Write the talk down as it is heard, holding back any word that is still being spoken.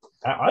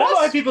I don't know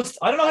how people.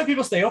 I don't know how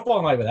people stay up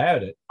all night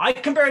without it. I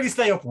can barely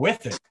stay up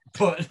with it,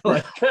 but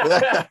like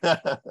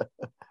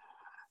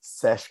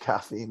Sesh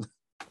caffeine.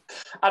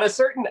 At a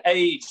certain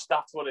age,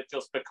 that's what it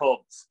just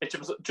becomes. It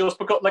just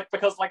becomes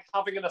because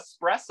having an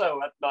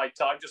espresso at night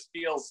time just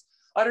feels,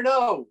 I don't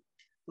know,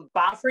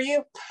 bad for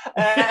you.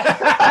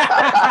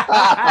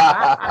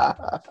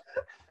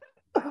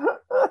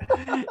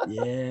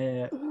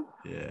 Yeah.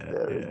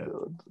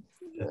 Good.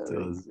 It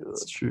does.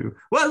 It's true.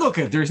 Well, look,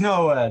 there's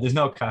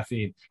no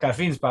caffeine.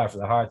 Caffeine's bad for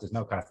the heart. There's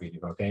no caffeine in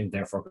cocaine.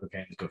 Therefore,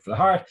 cocaine is good for the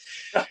heart.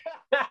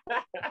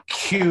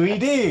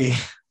 QED.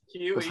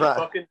 QE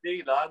fucking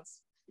D,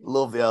 lads.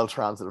 Love the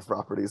L-transitive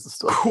properties and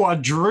stuff.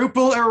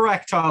 Quadruple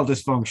erectile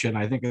dysfunction,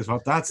 I think is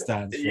what that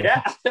stands for.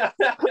 Yeah.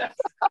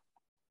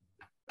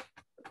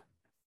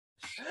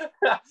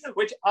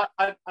 Which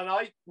I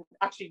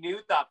actually knew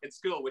that in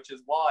school, which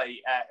is why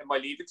in my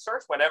leaving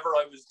cert, whenever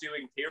I was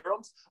doing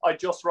theorems, I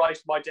just write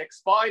my dick's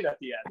fine at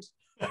the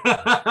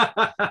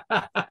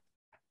end.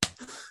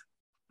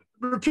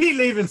 Repeat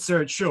leaving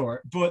cert,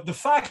 sure, but the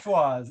fact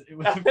was it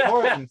was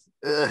important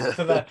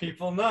to let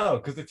people know,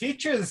 because the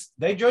teachers,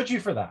 they judge you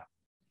for that.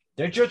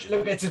 They judge.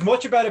 Look, it's as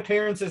much about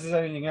appearances as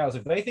anything else.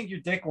 If they think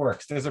your dick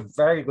works, there's a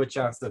very good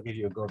chance they'll give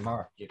you a good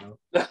mark. You know.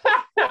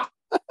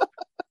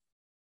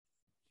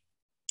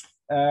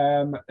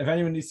 If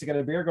anyone needs to get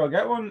a beer, go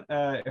get one.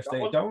 If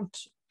they don't,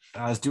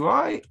 as do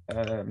I.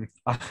 I'm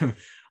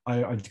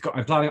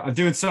planning. I'm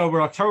doing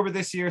sober October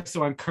this year,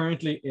 so I'm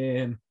currently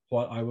in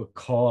what I would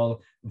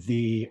call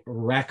the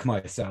wreck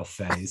myself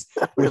phase,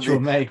 which will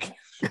make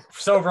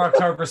sober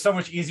October so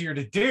much easier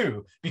to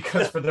do,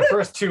 because for the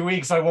first 2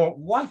 weeks I won't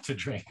want to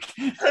drink.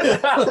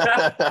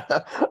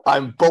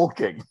 I'm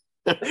bulking.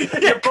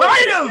 It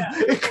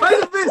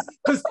kind of is,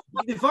 because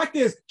the fact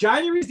is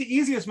January is the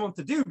easiest month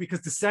to do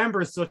because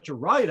December is such a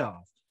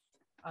write-off,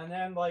 and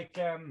then by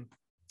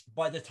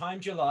the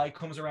time July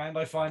comes around,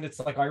 I find it's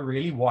like I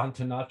really want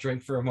to not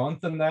drink for a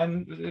month, and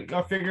then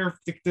I figure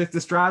the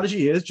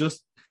strategy is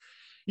just,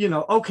 you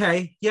know,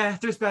 okay, yeah,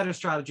 there's better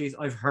strategies,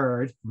 I've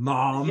heard,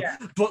 Mom, yeah.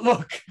 But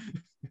look.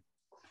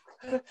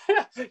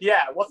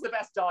 Yeah, what's the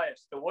best diet?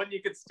 The one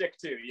you can stick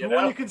to,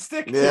 one you can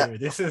stick to.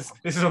 This is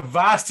a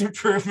vast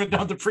improvement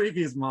on the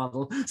previous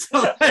model.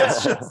 So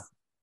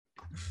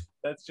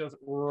let's just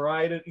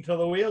ride it until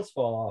the wheels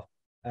fall off.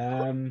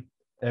 And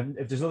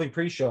if there's nothing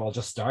pre-show, I'll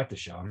just start the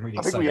show. I'm really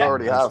excited. I think we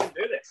already have.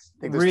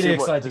 Really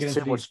excited to get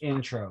into these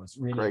intros.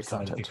 Really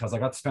excited because I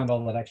got to spend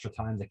all that extra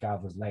time that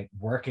Gav was late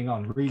working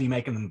on really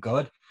making them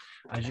good,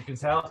 as you can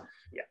tell.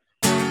 Yeah.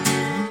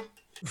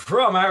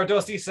 From our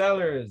dusty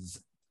cellars.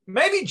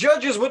 Maybe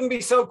judges wouldn't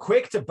be so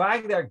quick to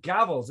bang their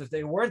gavels if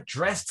they weren't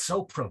dressed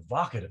so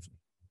provocatively.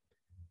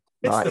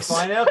 It's nice. The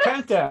final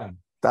countdown.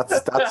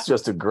 That's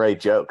just a great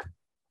joke.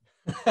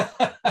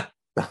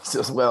 That's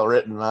just well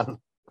written, man.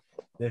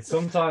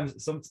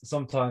 Sometimes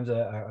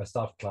a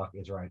stop clock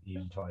is right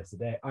even twice a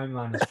day. I'm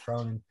Manus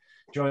Cronin.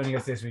 Joining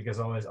us this week, as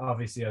always,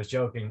 obviously I was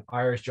joking,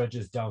 Irish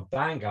judges don't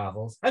bang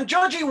gavels, and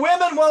judgy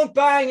women won't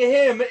bang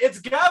him. It's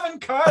Gavin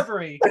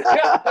Carvery.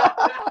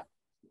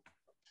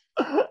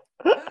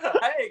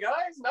 Hey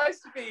guys,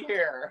 nice to be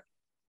here.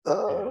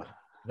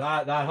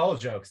 That whole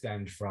joke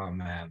stemmed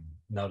from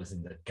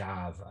noticing that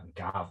Gav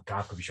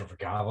could be short for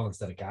Gavel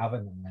instead of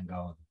Gavin, and then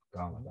going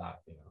with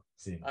that, you know,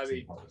 seeing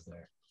what was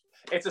there.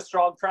 It's a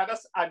strong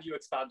premise, and you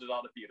expanded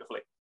on it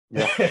beautifully.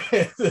 Yeah,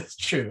 it's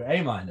true.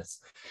 A-.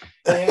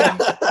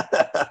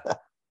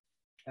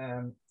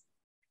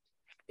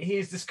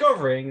 He's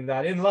discovering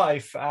that in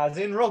life, as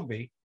in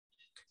rugby,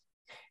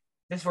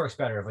 this works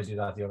better if I do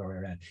that the other way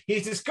around.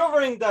 He's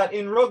discovering that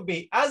in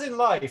rugby, as in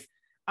life,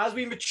 as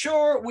we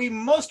mature, we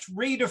must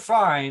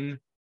redefine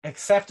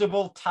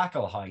acceptable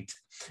tackle height.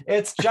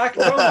 It's Jack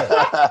Dunner.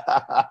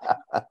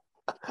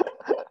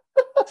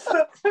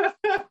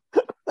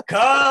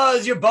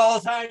 Cause your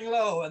balls hang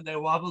low and they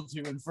wobble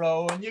to and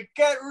fro and you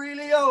get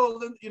really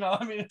old, and you know,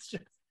 I mean, it's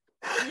just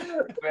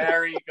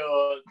very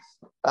good.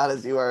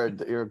 Alice,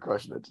 you're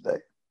crushing it today.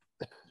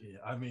 Yeah,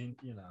 I mean,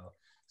 you know,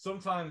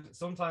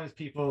 sometimes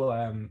people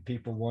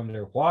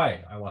wonder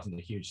why I wasn't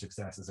a huge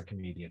success as a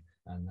comedian,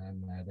 and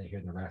then they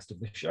hear the rest of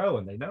the show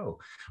and they know.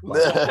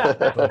 What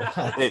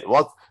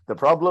the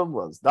problem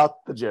was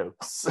not the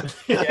jokes.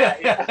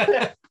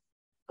 Yeah.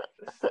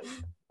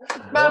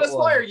 Manus,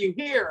 why are you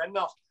here and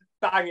not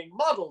banging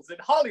models in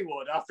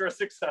Hollywood after a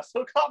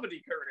successful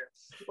comedy career?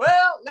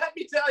 Well, let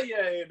me tell you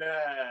in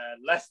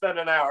less than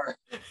an hour.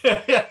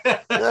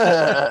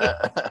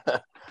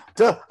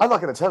 I'm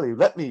not going to tell you.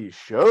 Let me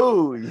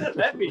show you.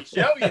 Let me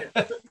show you.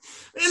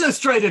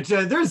 Illustrated.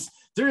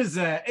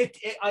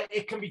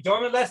 It can be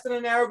done in less than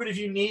an hour, but if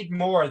you need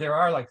more, there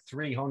are like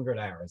 300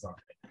 hours on it.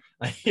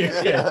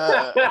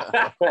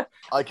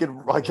 I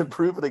can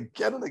prove it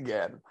again and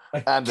again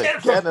and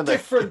again and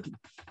again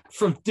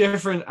from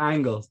different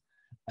angles.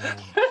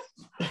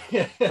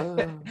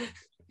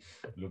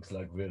 Looks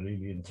like we're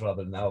really in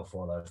trouble now,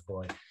 Fallout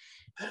Boy.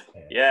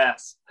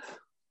 Yes.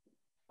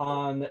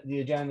 On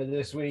the agenda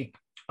this week,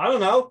 I don't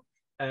know.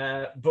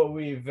 But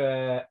we've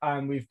got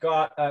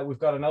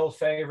an old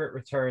favorite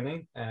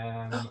returning,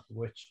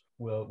 which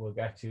we'll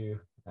get to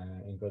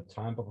in good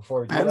time. But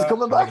before we do Ben's that,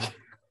 coming back.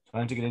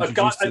 Time to get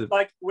introduced to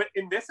like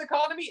in this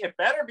economy, it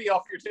better be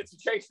off your tits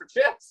and change for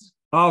chips.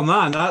 Oh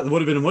man, that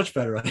would have been a much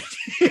better idea.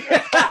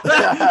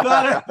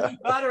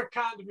 that or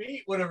canned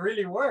meat would have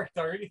really worked.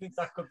 I really think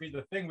that could be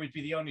the thing. We'd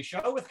be the only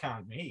show with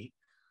canned meat.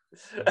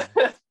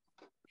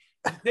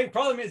 The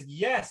problem is,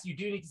 yes, you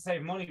do need to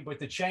save money, but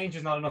the change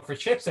is not enough for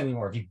chips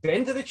anymore. Have you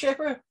been to the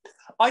chipper?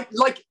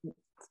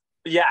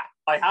 Yeah,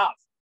 I have.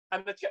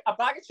 And a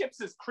bag of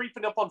chips is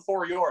creeping up on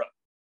 €4.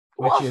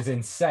 Which is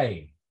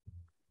insane.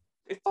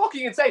 It's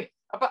fucking insane.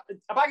 A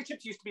bag of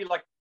chips used to be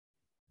like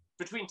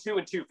between $2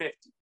 and $2.50.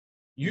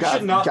 You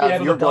should not be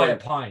able to buy a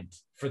pint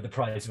for the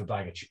price of a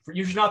bag of chips.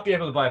 You should not be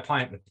able to buy a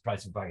pint with the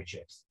price of a bag of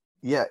chips.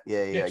 Yeah.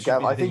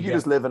 Gav, I think you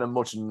just live in a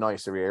much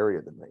nicer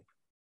area than me.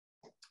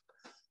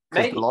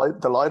 Maybe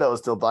the Lido is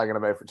still bagging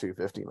about for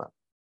 $2.50, man.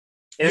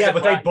 Yeah,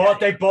 but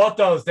they bought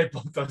those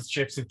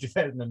chips in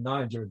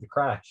 2009 during the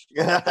crash.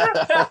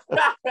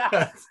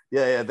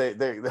 yeah.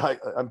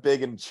 I'm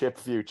big in chip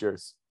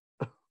futures.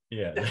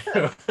 Yeah,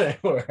 they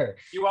were.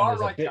 You are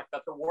right, Jack,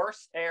 that the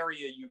worse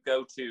area you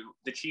go to,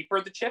 the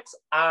cheaper the chips,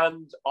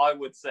 and I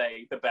would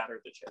say the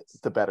better the chips.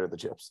 The better the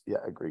chips. Yeah,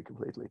 I agree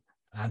completely.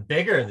 And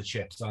bigger the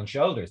chips on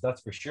shoulders,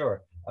 that's for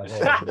sure.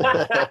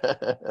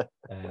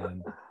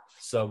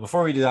 So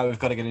before we do that, we've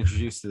got to get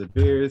introduced to the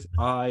beers.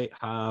 I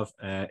have,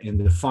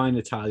 in the fine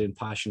Italian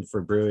passion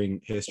for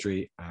brewing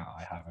history,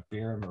 I have a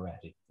beer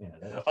Moretti.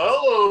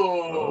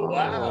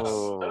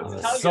 Wow! Those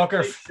Italians,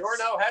 sucker. They sure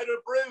know how to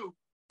brew.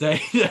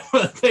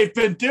 They've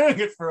been doing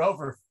it for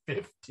over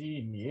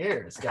 15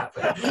 years,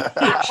 Captain.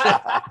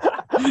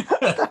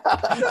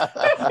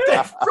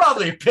 They've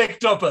probably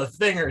picked up a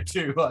thing or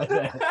two, I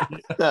think.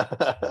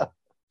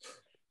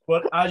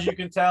 But as you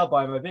can tell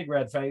by my big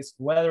red face,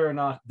 whether or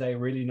not they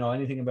really know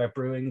anything about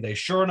brewing, they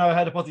sure know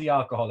how to put the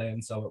alcohol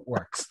in, so it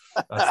works.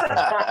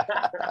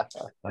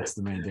 That's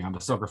the main thing. I'm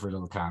a sucker for a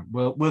little can.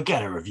 We'll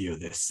get a review of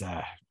this.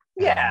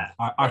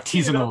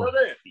 Artisanal.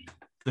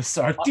 This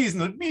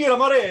artisanal beer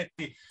Moretti.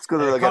 It's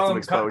good that I get some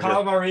exposure.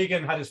 Colin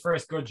O'Regan had his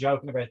first good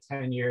joke in about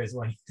 10 years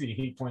when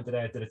he pointed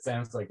out that it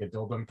sounds like a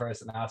Dublin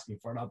person asking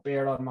for a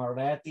beer on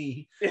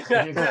Moretti. You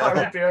got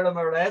a beer on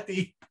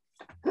Moretti.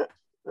 Good.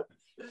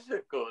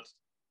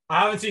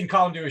 I haven't seen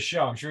Colin do a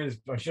show. I'm sure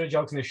the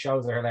jokes in his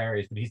shows are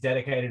hilarious, but he's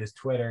dedicated his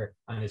Twitter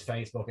and his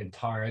Facebook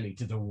entirely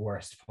to the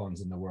worst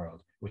puns in the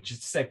world, which is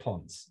to say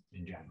puns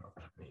in general.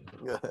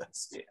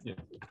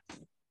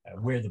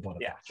 We're the butt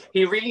of that.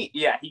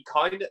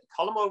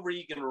 Colin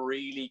O'Regan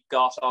really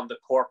got on the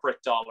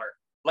corporate dollar.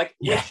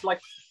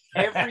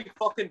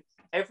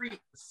 Every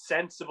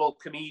sensible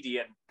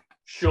comedian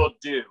should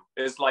do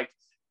is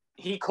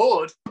he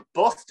could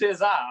bust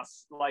his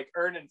ass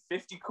earning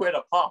 50 quid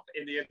a pop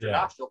in the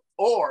international,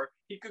 or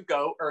he could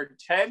go earn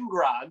 10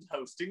 grand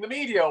hosting the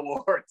media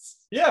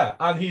awards. Yeah,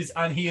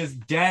 and he is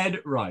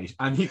dead right,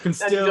 and he can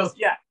still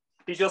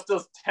he just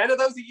does 10 of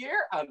those a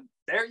year, and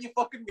there you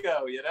fucking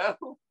go,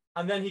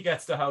 And then he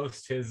gets to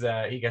host his.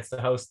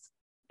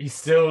 He's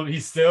still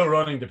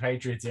running the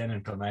Patriots in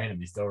and Kilmainham.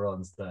 He still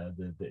runs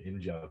the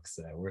in jokes.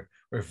 We're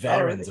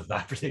veterans of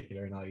that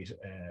particular night,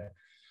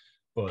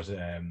 but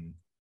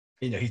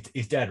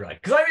he's dead right,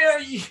 because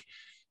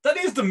that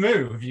is the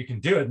move. You can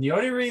do it, and the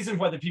only reason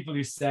why the people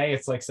who say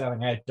it's like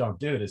selling out don't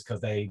do it is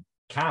because they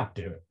can't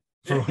do it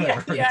for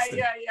whatever reason.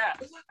 Yeah.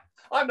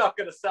 I'm not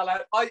going to sell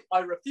out. I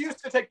refuse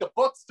to take the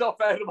butt stuff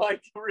out of my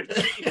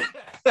routine.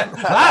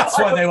 That's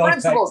why they want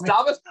principles.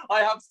 Damn it!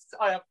 I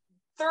have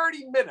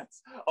 30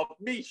 minutes of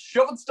me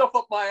shoving stuff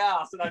up my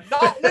ass, and I'm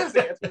not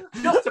losing it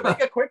just to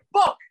make a quick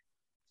buck.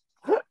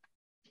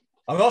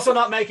 I'm also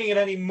not making it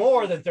any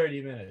more than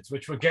 30 minutes,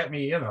 which would get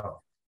me,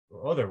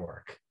 other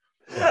work.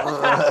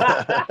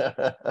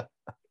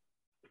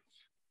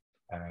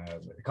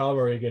 Colin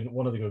O'Regan,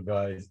 one of the good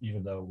guys,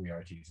 even though we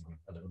are teasing him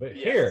a little bit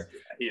here.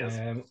 He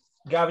is.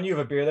 Gavin, you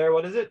have a beer there.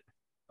 What is it?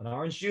 An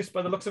orange juice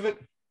by the looks of it?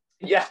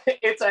 Yeah,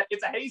 it's a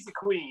hazy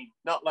queen,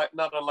 not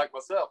unlike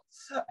myself.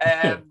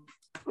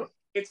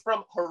 It's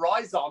from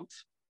Horizont,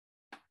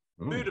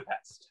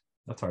 Budapest.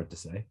 That's hard to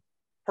say.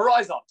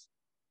 Horizont.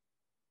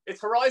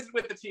 It's Horizon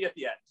with the T at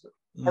the end.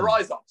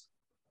 Horizont.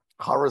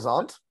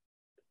 Horizont?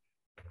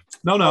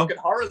 No.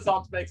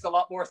 Horizont makes a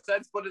lot more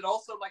sense, but it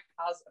also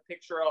has a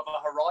picture of a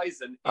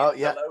horizon in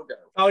the logo.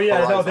 Oh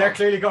yeah, Horizont. No, they're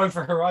clearly going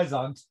for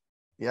Horizont.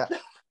 Yeah.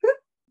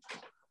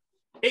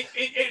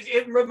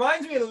 It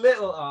reminds me a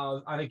little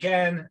of, and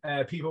again,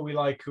 people we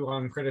like who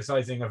I'm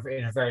criticizing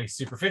in a very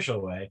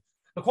superficial way.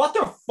 What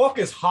the fuck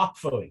is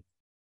hopfully?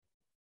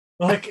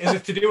 Is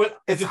it to do with?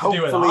 Is it to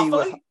do with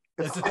hopefully?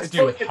 Is it to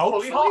do with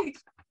hopefully?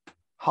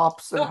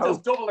 Hops and not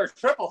just double or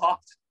triple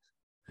hopped.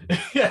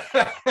 Yeah.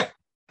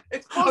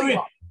 It's fully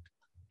hopped.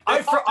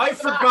 I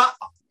forgot.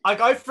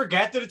 I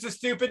forget that it's a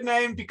stupid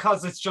name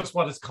because it's just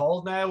what it's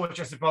called now, which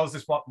I suppose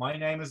is what my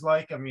name is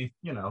like. I mean,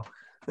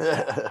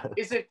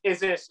 Is it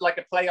like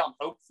a play on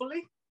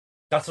hopefully?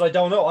 That's what I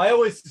don't know. I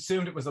always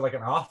assumed it was like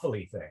an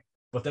awfully thing.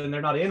 but then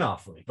they're not in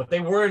Offaly. But they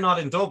were not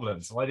in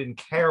Dublin, so I didn't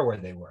care where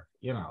they were,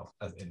 in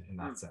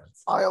that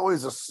sense. I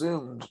always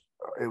assumed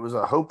it was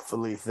a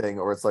hopefully thing,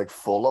 or it's like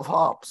full of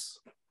hops.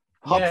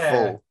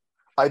 Hopful.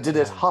 I did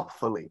it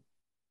hopfully.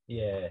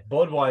 Yeah.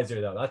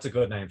 Budweiser, though, that's a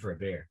good name for a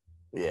beer.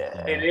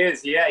 Yeah. It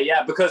is,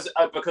 yeah. Because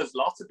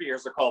lots of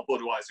beers are called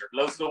Budweiser.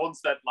 Those are the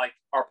ones that like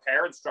our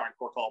parents drank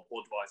were called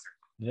Budweiser.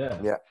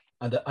 Yeah.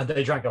 And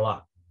they drank a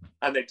lot.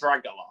 And they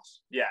drank a lot.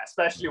 Yeah,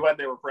 especially when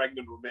they were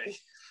pregnant with me.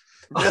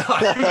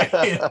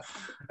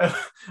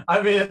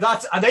 I mean,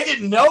 and they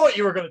didn't know what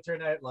you were going to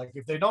turn out like.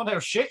 If they don't know how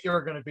shit you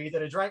were going to be,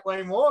 they'd have drank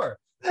way more.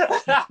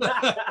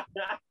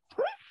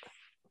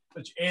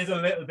 Which is a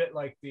little bit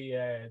like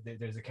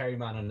there's a Kerry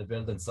man on the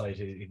building site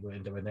who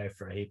went out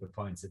for a heap of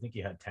pints. I think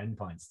he had 10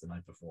 pints the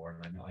night before,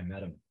 and I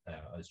met him.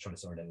 I was trying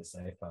to sort out a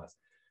safe pass,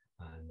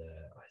 and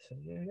I said,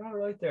 "Yeah, you're all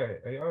right there.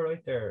 Are you all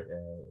right there,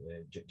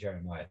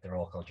 Jeremiah?" They're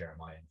all called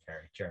Jeremiah in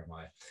Kerry.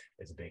 Jeremiah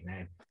is a big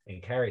name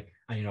in Kerry,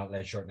 and you're not allowed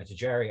to shorten it to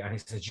Jerry. And he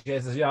said,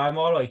 "Jesus, yeah, I'm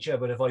all right, yeah,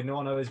 but if I'd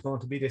known I was going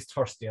to be this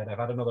thirsty, I'd have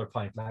had another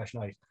pint last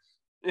night."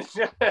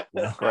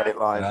 Great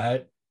line.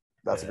 Right?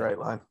 That's a great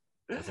line.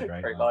 That's a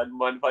great line.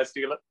 Mind if I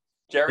steal it?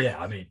 Jerry? Yeah,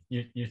 I mean,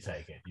 you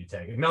take it. You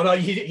take it. No,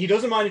 he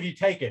doesn't mind if you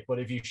take it, but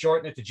if you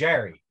shorten it to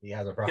Jerry, he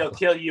has a problem. He'll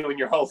kill you and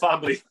your whole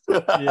family.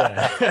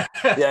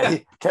 Yeah.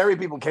 Kerry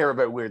people care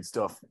about weird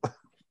stuff.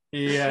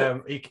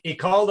 He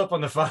called up on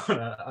the phone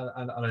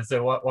and I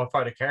said, what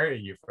part of Kerry are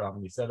you from?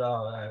 And he said,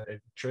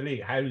 truly,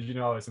 how did you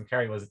know I was from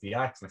Kerry? Was it the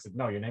accent? I said,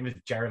 no, your name is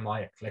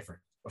Jeremiah Clifford.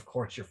 Of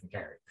course you're from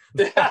Kerry.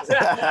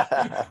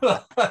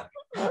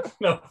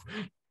 No,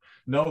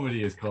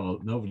 nobody is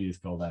called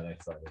that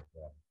outside of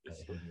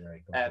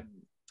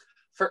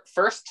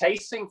first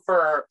tasting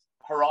for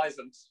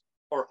Horizon,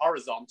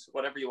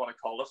 whatever you want to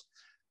call it.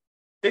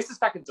 This is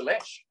fucking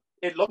delish.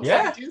 It looks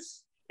like a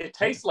juice. It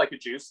tastes like a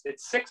juice.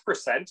 It's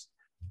 6%.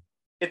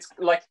 It's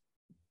like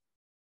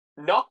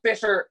not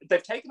bitter.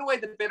 They've taken away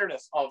the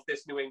bitterness of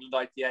this New England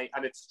IPA,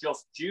 and it's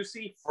just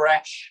juicy,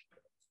 fresh,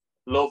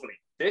 lovely.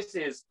 This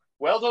is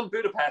well done,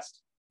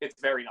 Budapest. It's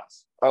very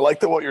nice. I like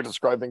that what you're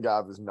describing,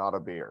 Gav, is not a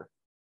beer.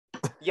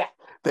 Yeah.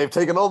 They've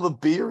taken all the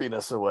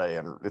beeriness away,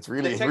 and it's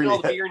really made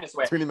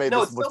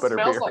this much better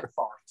beer. It smells like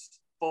farts.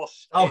 But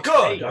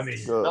good. I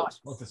mean, good.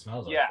 What it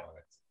smells like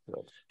farts.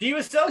 Good. Do you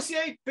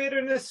associate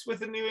bitterness with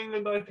the New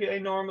England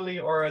IPA normally,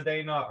 or are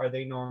they not? Are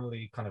they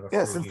normally kind of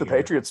a since the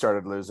Patriots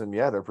started losing,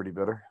 they're pretty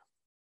bitter.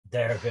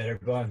 They're a bitter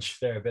bunch.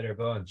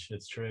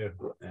 It's true.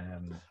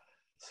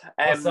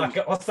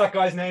 What's that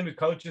guy's name who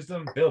coaches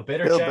them? Bill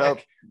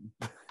Bittercheck.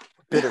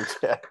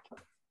 Bittercheck.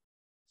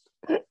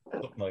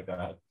 Something like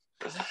that.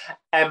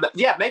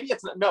 Maybe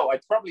it's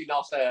probably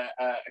not a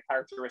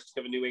characteristic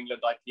of a New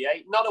England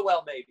IPA, not a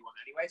well-made one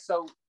anyway.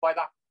 So by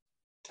that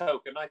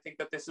token, I think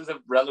that this is a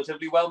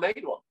relatively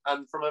well-made one,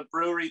 and from a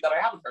brewery that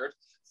I haven't heard,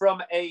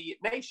 from a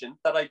nation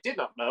that I did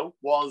not know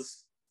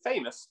was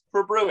famous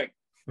for brewing.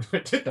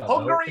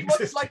 Hungary,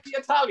 much like the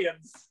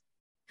Italians,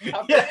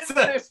 have been in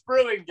this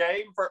brewing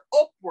game for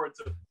upwards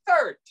of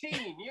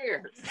 13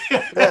 years.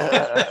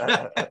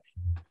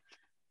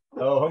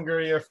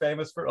 Hungary are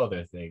famous for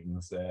other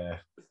things,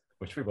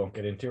 which we won't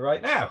get into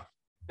right now.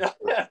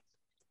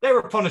 They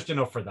were punished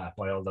enough for that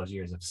by all those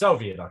years of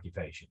Soviet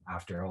occupation,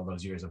 after all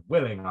those years of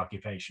willing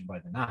occupation by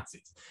the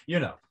Nazis.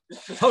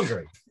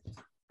 Hungary.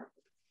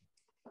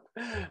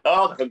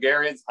 Oh, the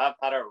Hungarians have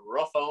had a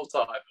rough old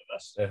time of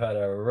it. They've had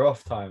a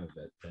rough time of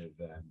it.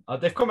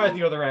 They've come out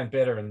the other end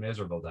bitter and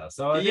miserable, though.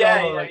 So and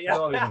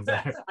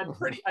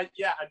pretty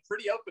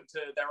open to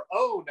their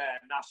own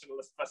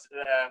nationalist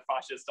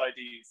fascist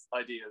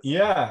ideas.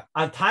 Yeah,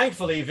 and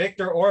thankfully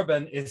Viktor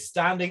Orban is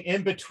standing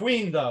in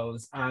between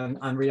those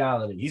and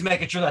reality. He's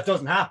making sure that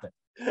doesn't happen,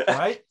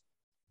 right?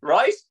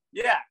 Right?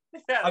 Yeah.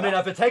 I mean,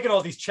 I've been taking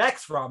all these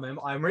checks from him.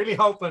 I'm really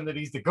hoping that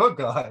he's the good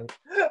guy.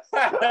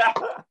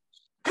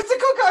 Because the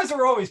good guys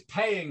are always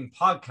paying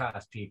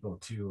podcast people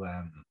to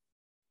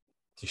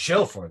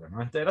shill for them,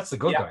 aren't they? That's the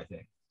good guy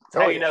thing.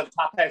 The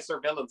top house are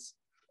villains.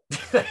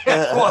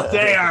 Well,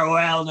 they are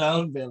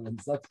well-known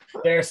villains.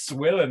 They're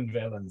swilling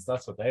villains.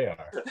 That's what they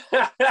are.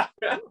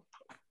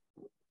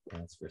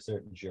 That's for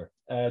certain, sure.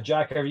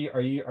 Jack, are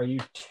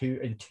you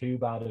in too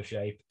bad of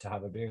shape to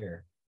have a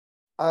beer?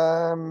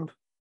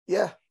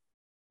 Yeah,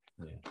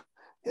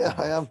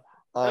 I am.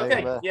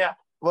 Okay, yeah.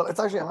 Well,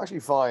 I'm actually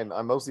fine.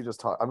 I'm mostly just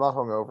tired. I'm not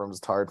hungover. I'm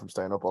just tired from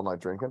staying up all night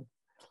drinking.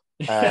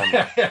 So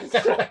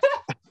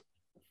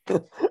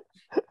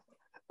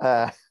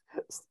I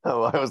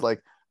was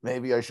like,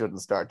 maybe I shouldn't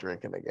start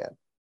drinking again,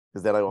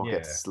 because then I won't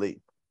get to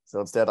sleep.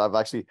 So instead, I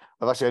do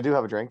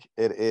have a drink.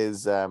 It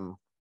is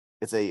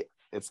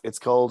it's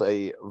called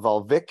a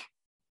Volvic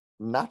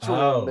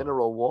natural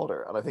mineral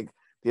water, and I think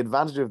the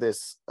advantage of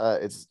this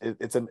it's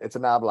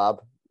an ab-lab.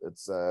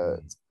 It's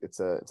a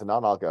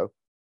non-alco.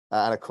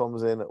 And it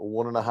comes in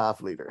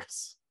 1.5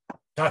 liters.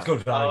 That's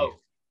good value.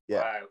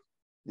 Wow.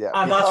 Yeah.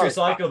 And that's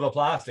recyclable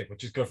plastic,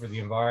 which is good for the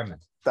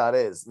environment. That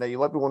is. Now you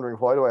might be wondering,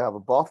 why do I have a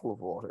bottle of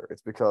water?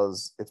 It's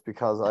because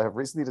I have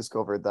recently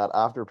discovered that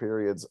after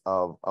periods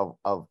of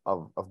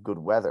good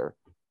weather,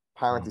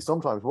 apparently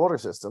sometimes water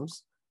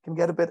systems can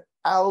get a bit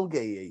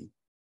algae-y.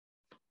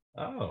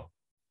 Oh.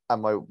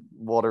 And my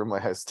water in my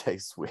house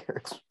tastes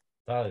weird.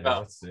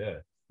 That's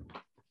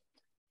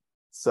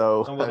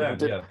So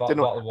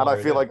and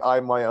I feel like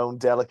I'm my own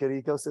delicate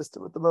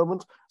ecosystem at the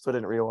moment, so I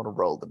didn't really want to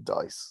roll the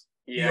dice.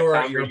 Yeah, your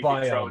can't really be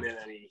biome. thrown in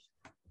any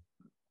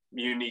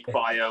unique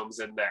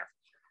biomes in there.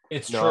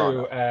 It's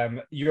true.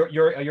 No.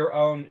 Your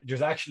own.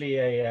 There's actually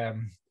a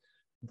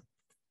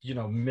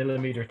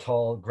millimeter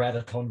tall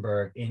Greta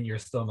Thunberg in your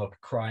stomach,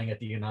 crying at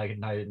the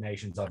United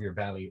Nations of your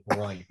belly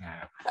right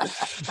now.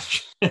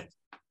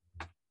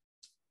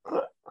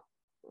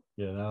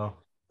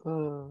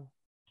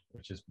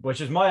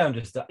 Which is my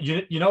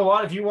understanding. You know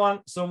what? If you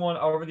want someone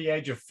over the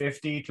age of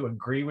 50 to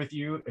agree with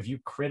you, if you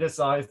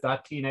criticize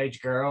that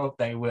teenage girl,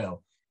 they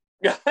will.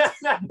 Yeah,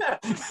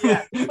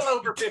 people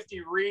over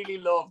 50 really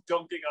love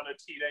dunking on a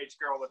teenage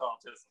girl with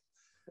autism.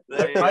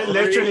 I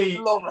literally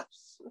love it.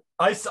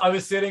 I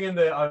was sitting in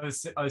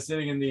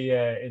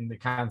the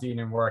canteen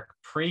in work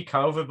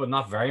pre-COVID, but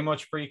not very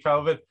much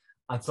pre-COVID.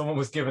 And someone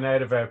was giving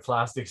out about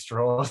plastic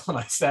straws, and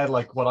I said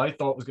like what I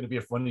thought was going to be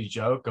a funny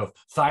joke of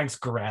 "Thanks,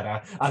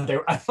 Greta," and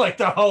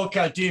the whole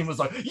canteen was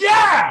like,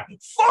 "Yeah,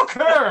 fuck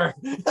her."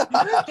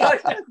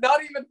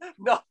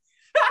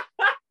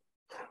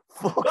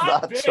 Fuck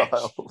that bitch.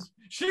 Child.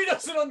 She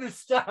doesn't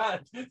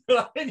understand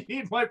that I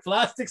need my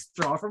plastic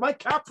straw for my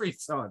Capri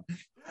Sun.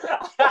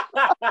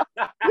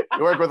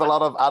 You work with a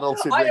lot of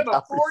adults. I am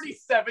a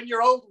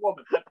 47-year-old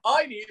woman, and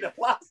I need a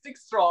plastic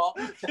straw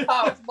to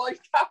have my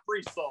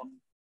Capri Sun.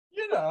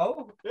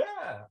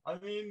 Yeah. I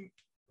mean,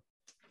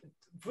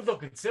 but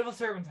look, civil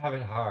servants have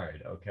it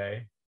hard,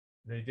 okay?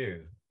 They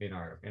do in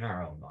our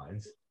own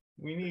minds.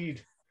 We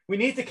need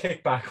to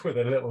kick back with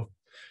a little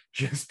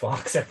juice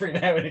box every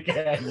now and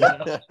again,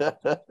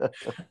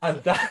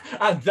 and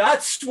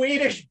that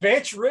Swedish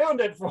bitch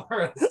ruined it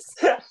for us.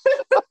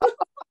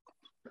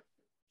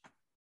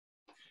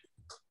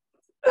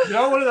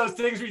 One of those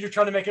things where you're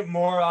trying to make it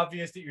more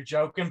obvious that you're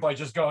joking by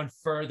just going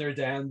further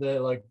down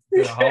the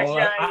hole,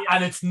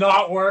 and it's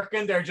not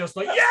working. They're just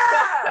like,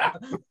 yeah,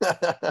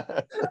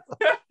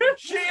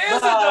 she is a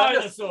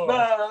dinosaur.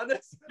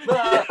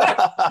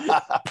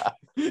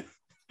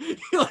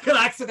 You're like an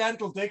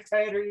accidental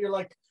dictator. You're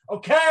like,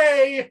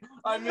 okay.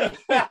 I mean,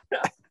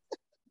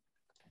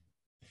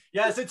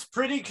 yes, it's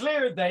pretty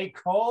clear they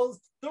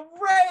caused the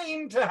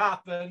rain to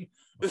happen.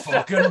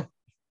 Fucking.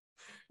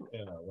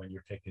 When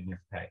you're picking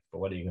your pet, but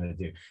what are you going to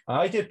do?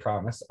 I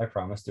promised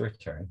the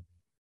return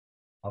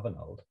of an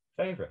old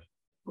favorite.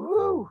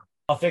 Woo!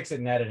 I'll fix it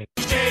in editing.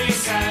 She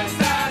says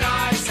that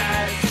I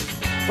said,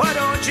 why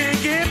don't you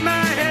give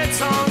my head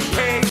some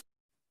cake?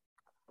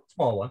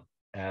 Small one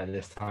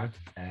this time.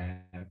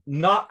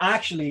 Not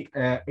actually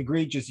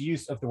egregious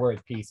use of the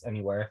word peace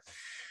anywhere,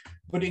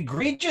 but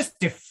egregious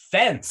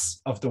defense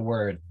of the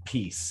word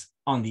peace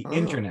on the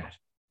internet.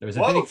 There was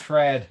a big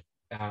thread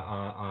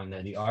on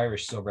the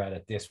Irish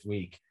subreddit this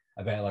week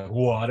about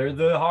what are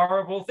the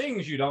horrible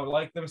things you don't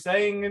like them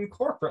saying in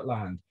corporate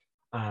land,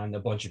 and a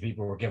bunch of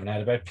people were giving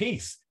out about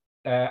peace,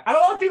 and a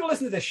lot of people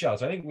listen to this show,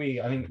 so I think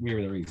we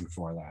were the reason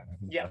for that.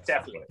 Yeah,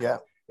 definitely. Yeah,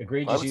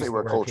 egregious. I would say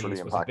we're culturally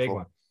impactful. Was a big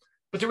one.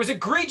 But there was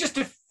egregious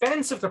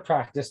defense of the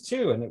practice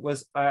too, and it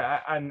was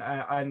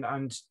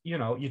and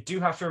you do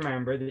have to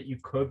remember that you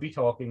could be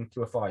talking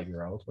to a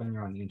 5-year-old when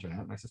you're on the internet,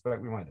 and I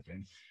suspect we might have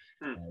been,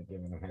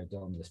 given how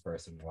dumb this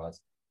person was.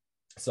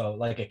 So,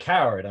 like a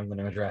coward, I'm going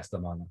to address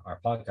them on our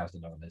podcast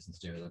that no one listens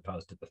to, as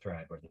opposed to the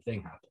thread where the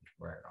thing happened,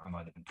 where I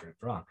might have been proved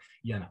wrong,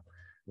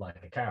 like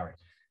a coward.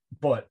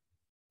 But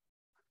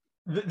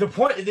the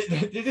point,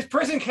 this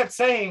person kept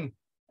saying,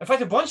 in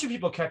fact, a bunch of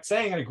people kept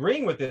saying and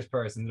agreeing with this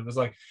person. It was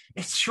like,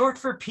 it's short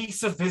for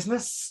piece of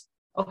business,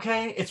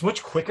 okay? It's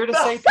much quicker to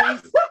say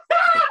peace.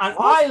 And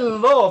I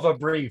love a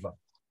briefer.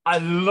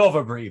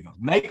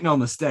 Make no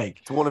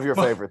mistake. It's one of your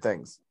favorite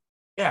things.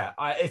 Yeah,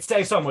 it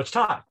saves so much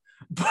time.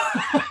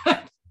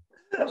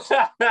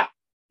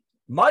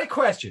 My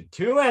question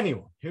to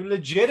anyone who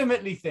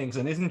legitimately thinks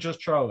and isn't just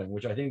trolling,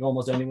 which I think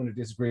almost anyone who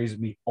disagrees with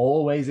me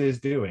always is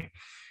doing,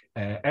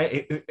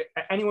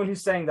 anyone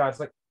who's saying that, it's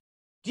like,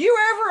 do you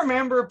ever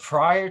remember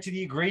prior to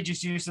the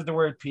egregious use of the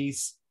word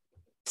peace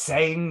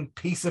saying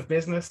piece of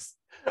business?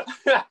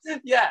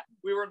 Yeah,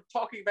 we were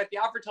talking about the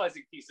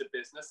advertising piece of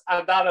business,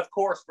 and that of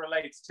course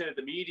relates to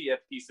the media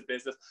piece of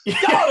business.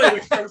 God,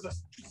 which there's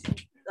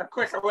a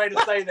quicker way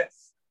to say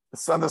this.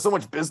 Son, there's so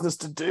much business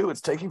to do.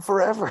 It's taking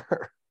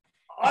forever.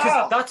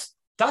 Because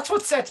that's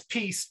what sets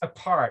peace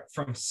apart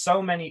from so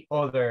many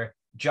other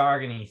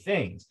jargony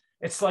things.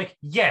 It's like,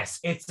 yes,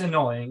 it's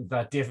annoying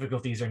that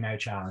difficulties are now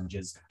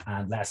challenges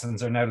and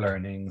lessons are now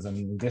learnings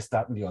and this,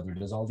 that, and the other.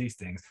 There's all these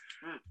things.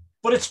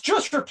 But it's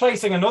just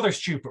replacing another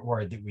stupid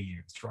word that we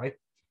used, right?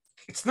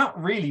 It's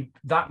not really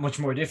that much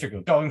more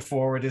difficult. Going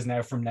forward is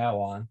now from now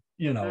on,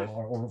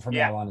 or from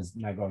now on is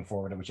now going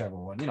forward, or whichever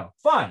one,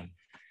 fine.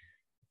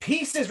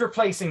 Peace is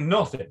replacing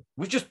nothing.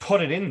 We just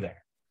put it in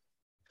there.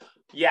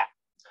 Yeah.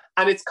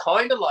 And it's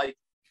kind of like,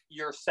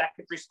 your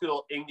secondary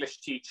school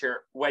English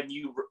teacher when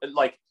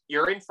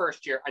you're in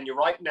first year and you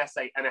write an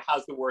essay and it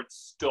has the word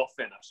stuff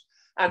in it,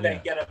 and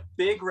they get a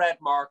big red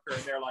marker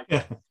and they're like,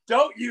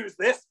 don't use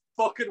this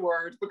fucking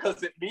word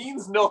because it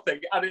means nothing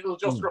and it'll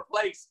just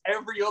replace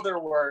every other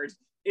word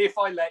if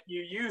I let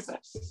you use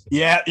it.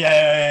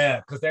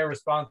 Yeah. Because they're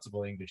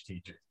responsible English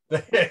teachers.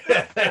 They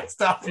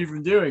stop you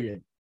from doing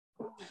it.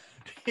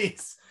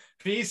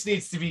 Peace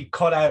needs to be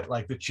cut out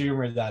like the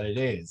tumor that it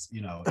is.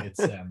 You know,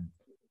 it's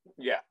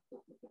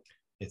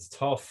it's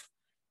tough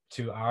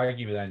to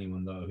argue with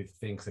anyone though who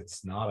thinks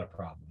it's not a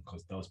problem,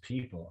 because those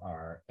people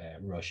are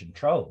Russian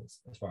trolls,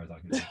 as far as I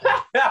can see.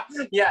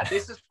 Yeah,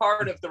 this is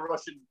part of the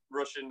Russian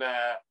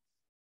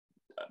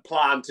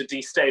plan to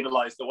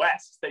destabilize the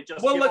West. They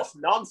just give us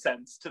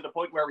nonsense to the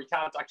point where we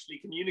can't actually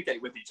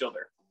communicate with each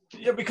other.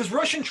 Yeah, because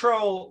Russian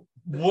troll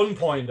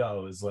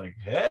 1.0 is like,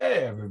 hey,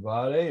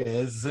 everybody,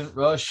 isn't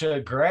Russia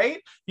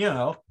great? You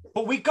know,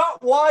 but we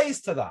got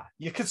wise to that.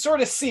 You could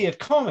sort of see it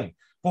coming.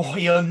 But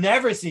what you'll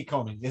never see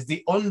coming is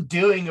the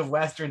undoing of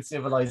Western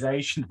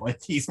civilization by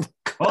these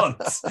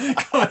cunts.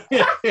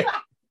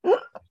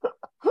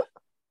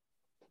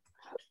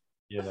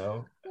 You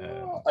know?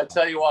 I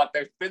tell you what,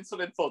 there's been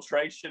some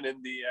infiltration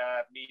in the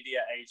media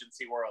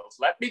agency world.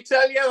 Let me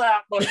tell you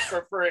that much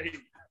for free.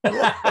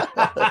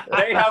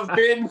 They have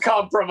been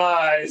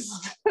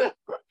compromised. Do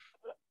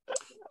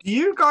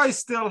you guys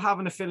still have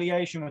an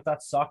affiliation with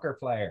that soccer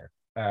player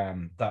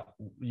that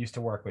used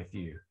to work with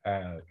you,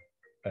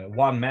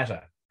 Juan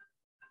Meta?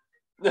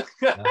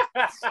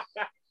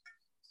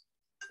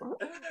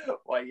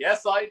 Why,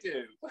 yes, I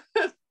do.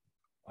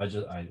 I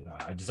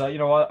decided, you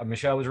know what?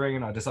 Michelle was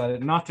ringing. I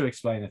decided not to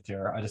explain it to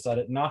her. I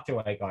decided not to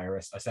wake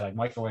Iris. I said I'd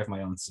microwave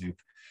my own soup,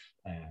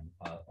 and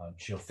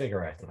she'll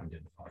figure out that I'm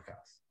doing the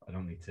podcast. I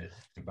don't need to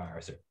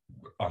embarrass her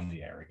on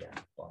the air again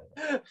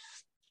by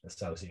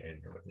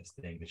associating her with this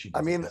thing that she.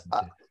 I mean,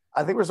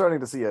 I think we're starting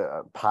to see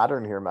a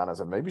pattern here, man.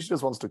 And maybe she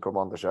just wants to come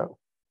on the show.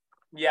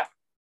 Yeah,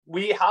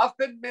 we have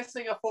been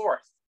missing a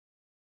fourth.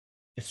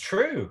 It's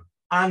true.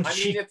 And I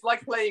mean, it's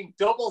like playing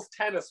doubles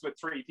tennis with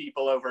three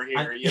people over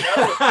here, you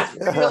know?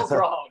 It feels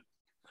wrong.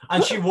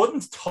 And she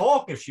wouldn't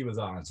talk if she was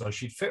on, so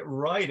she'd fit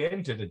right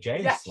into the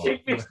James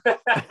slot.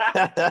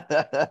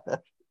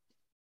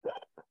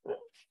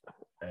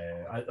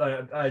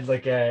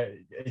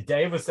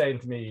 Dave was saying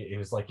to me, he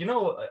was like, you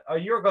know,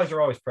 your guys are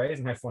always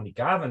praising how funny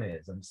Gavin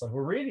is. And so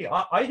we're really,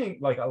 I think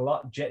like a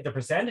lot, the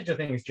percentage of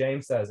things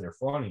James says that are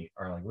funny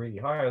are like really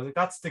high. I was like,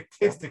 that's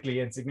statistically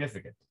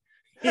insignificant.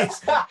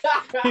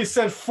 He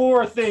said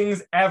 4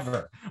 things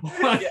ever.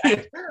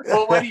 Yeah.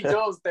 Well, when he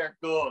does, they're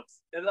good.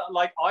 And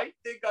like, I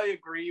think I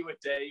agree with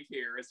Dave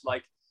here. It's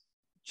like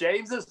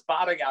James's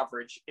batting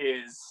average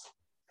is,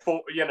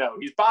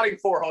 he's batting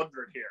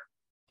 400 here.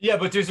 Yeah,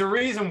 but there's a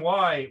reason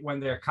why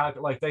when they're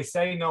like they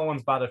say no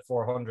one's batted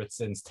 400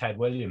 since Ted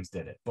Williams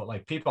did it, but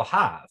like people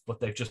have, but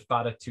they've just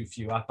batted too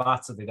few at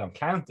bats, so they don't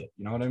count it.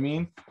 You know what I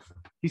mean?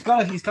 He's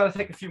got to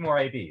take a few more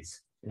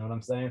ABs. You know what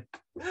I'm saying?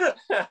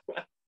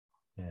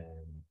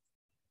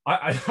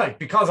 I like,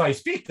 because I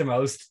speak the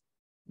most,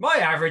 my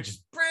average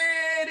is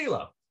pretty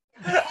low.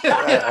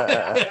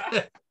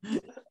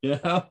 You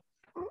know,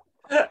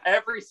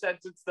 every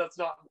sentence that's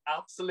not an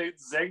absolute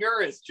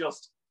zinger is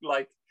just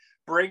like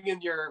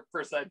bringing your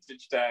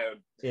percentage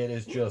down. It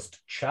is just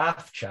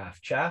chaff. That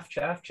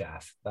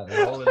is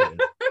all it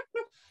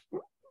is.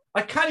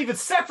 I can't even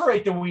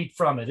separate the wheat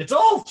from it. It's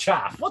all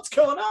chaff. What's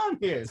going on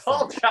here? It's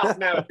all chaff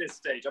now at this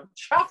stage. I'm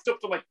chaffed up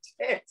to my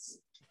tits.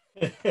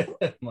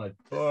 My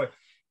poor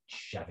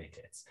chaffy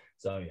tits.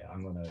 So yeah,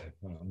 I'm gonna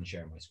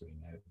share my screen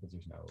now because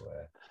there's no.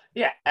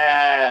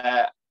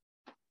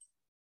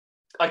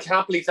 I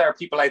can't believe there are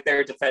people out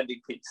there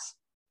defending peace.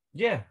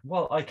 Yeah,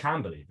 well, I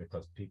can believe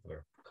because people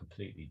are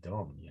completely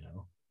dumb, you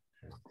know.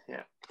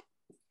 Yeah.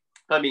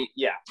 I mean,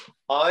 yeah,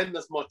 I'm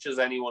as much as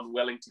anyone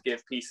willing to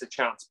give peace a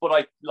chance, but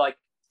I like.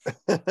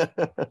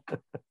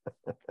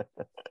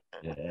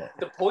 Yeah.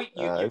 The point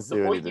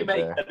you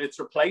make that it's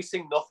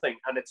replacing nothing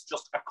and it's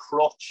just a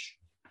crutch.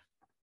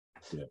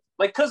 Yeah.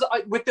 Like, because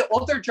with the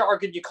other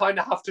jargon, you kind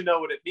of have to know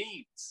what it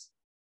means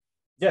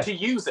to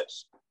use it.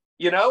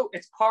 You know,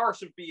 it's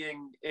part of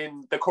being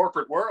in the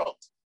corporate world.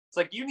 It's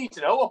like, you need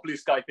to know what blue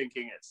sky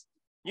thinking is.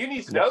 You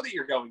need to know that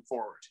you're going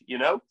forward, you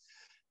know?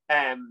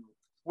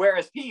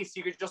 Whereas peace,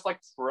 you could just like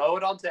throw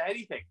it onto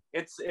anything.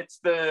 It's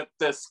the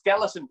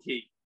skeleton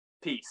key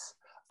piece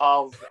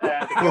of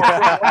the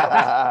corporate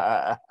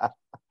world.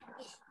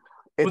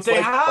 But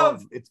they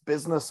have it's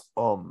business.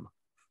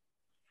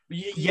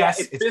 Yes,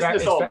 it's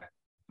business.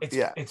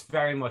 It's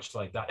very much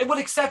like that. But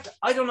except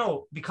I don't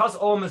know, because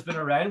has been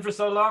around for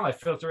so long, I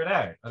filter it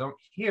out. I don't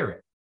hear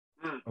it.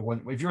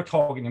 If you're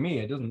talking to me,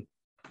 it doesn't.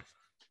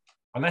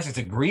 Unless it's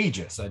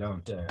egregious, I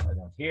don't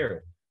hear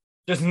it.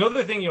 There's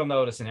another thing you'll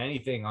notice in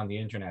anything on the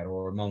internet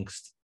or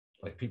amongst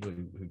like people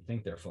who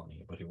think they're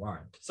funny but who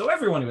aren't. So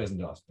everyone who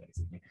isn't us,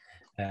 basically.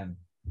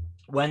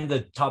 when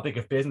the topic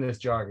of business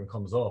jargon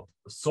comes up,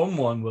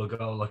 someone will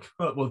go like,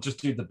 we'll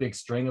just do the big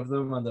string of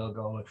them, and they'll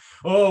go like,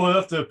 oh, we'll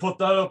have to put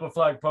that up a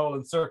flagpole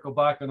and circle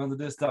back and under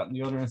this, that, and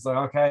the other. And it's like,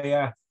 okay,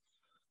 yeah.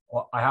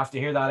 Well, I have to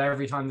hear that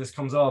every time this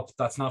comes up.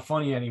 That's not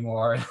funny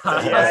anymore.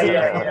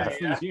 Yeah.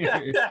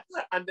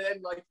 And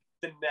then like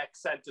the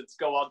next sentence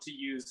go on to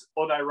use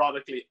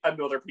unironically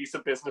another piece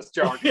of business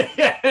jargon.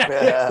 Yeah,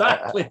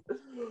 exactly.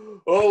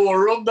 Oh, we'll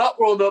run that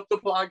one up the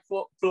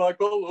flagpole.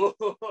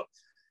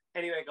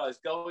 Anyway, guys,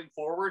 going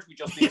forward, we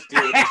just need to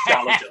deal with these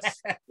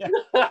challenges.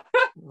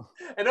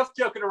 Enough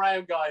joking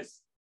around,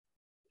 guys.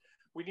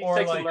 We need to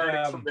take some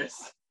learnings from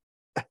this.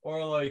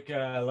 Or like,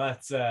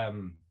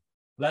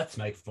 let's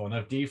make fun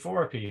of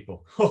D4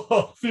 people.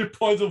 A few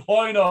points of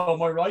Hino,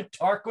 am I right,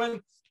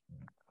 Tarquin?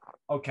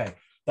 Okay,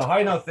 the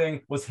Hino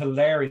thing was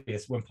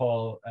hilarious when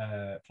Paul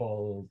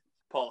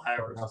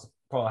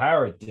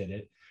Howard did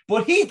it,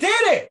 but he did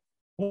it.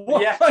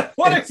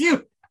 What have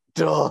you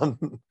done?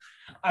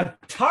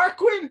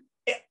 Tarquin?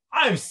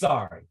 I'm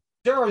sorry.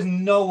 There is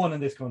no one in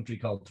this country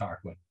called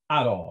Tarquin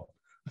at all.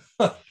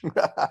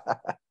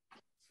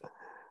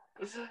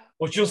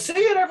 But you'll see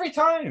it every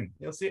time.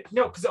 You'll see it.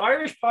 No, because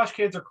Irish posh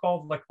kids are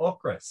called like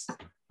Uchris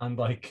and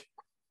like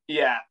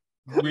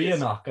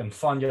Rianoch and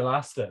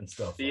Foniolasta and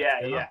stuff.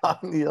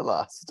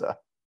 Foniolasta.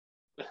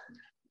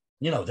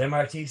 You know them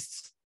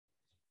artists.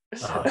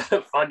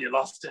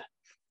 Foniolasta.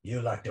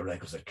 You like the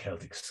requisite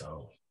Celtic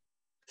soul.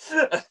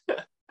 At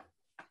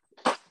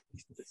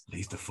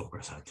least the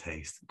fuckers had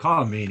taste.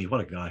 Colin Meaney,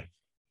 what a guy.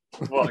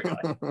 What a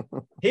guy.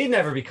 He'd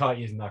never be caught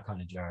using that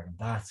kind of jargon.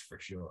 That's for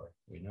sure.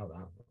 We know that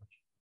much.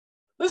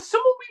 There's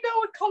someone we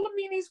know at Colin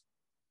Meaney's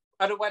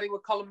at a wedding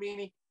with Colin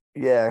Meaney.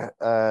 Yeah,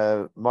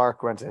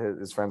 Mark went to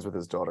his friends with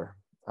his daughter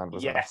and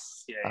was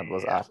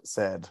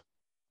said.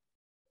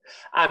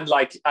 And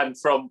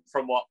from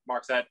what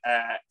Mark said,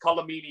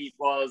 Colin Meaney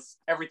was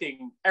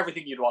everything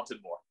you'd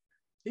wanted more.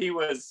 He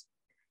was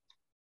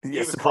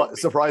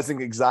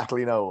surprising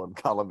exactly no one.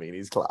 Colin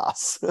Meaney's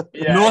class.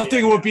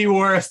 Nothing would be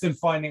worse than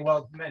finding.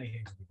 Well, many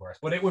things would be worse,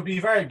 but it would be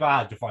very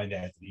bad to find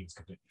out that he was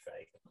completely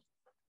fake.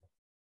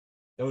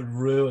 It would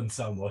ruin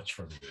so much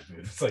for me.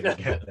 It's like you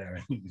get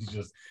there and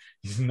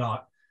he's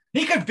not.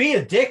 He could be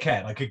a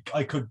dickhead.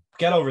 I could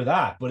get over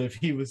that. But if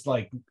he was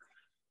like,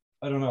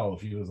 I don't know,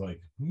 if he was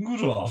like,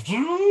 good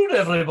afternoon,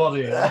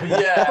 everybody.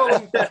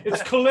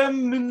 It's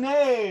Colin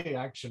Meaney,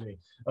 actually.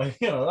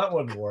 That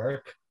wouldn't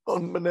work.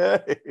 On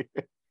Meaney.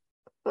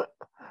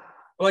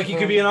 Like he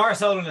could be an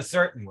arsehole in a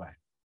certain way.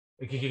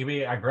 Like he could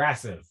be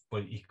aggressive,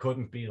 but he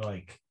couldn't be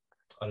like,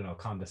 I don't know,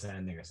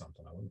 condescending or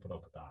something. I wouldn't put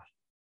up with that.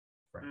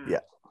 Right. Yeah.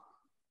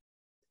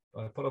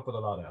 I put up with a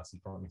lot else. He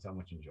brought me so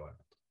much enjoyment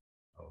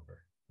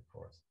over the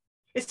course.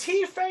 Is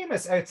he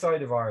famous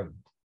outside of Ireland?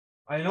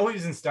 I know he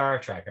was in Star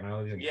Trek and I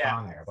know he was in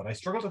Con Air, but I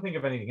struggle to think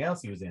of anything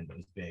else he was in that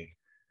was big.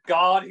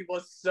 God, he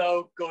was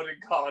so good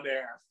in Con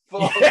Air.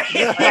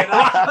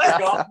 I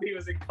forgot he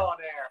was in Con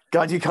Air.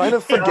 God, you kind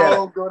of forget.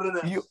 So good in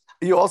it.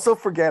 You also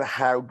forget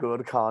how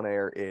good Con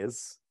Air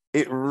is.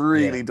 It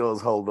really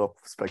does hold up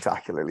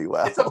spectacularly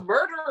well. It's a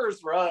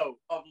murderer's row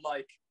of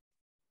like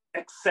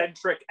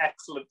eccentric,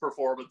 excellent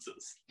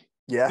performances.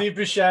 Yeah, Steve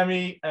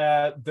Buscemi,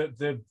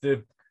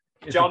 the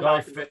John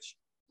Malkovich.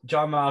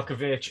 John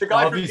Malkovich. The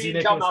guy from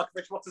John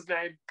Malkovich, what's his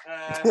name?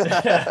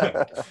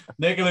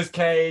 Nicolas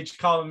Cage,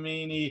 Colin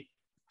Meaney.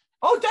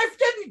 Oh, Dave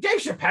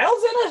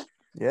Chappelle's in it?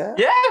 Yeah,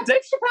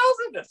 Dave Chappelle's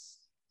in it.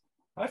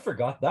 I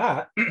forgot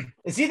that.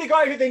 Is he the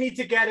guy who they need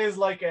to get his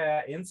like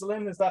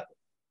insulin? Is that?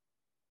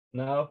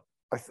 No.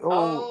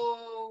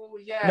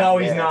 Yeah. No,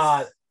 he's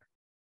not.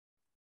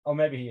 Oh,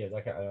 maybe he is.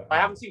 I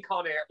haven't seen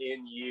Con Air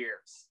in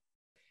years.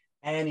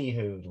 Any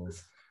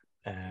hoodles.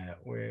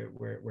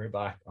 We're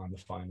back on the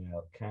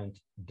final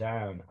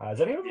countdown.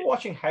 Is anyone been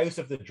watching House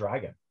of the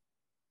Dragon?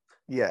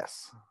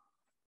 Yes.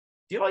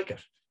 Do you like it?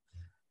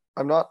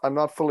 I'm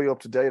not fully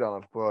up to date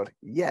on it, but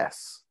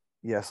yes,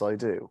 I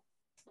do.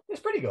 It's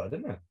pretty good,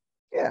 isn't it?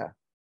 Yeah.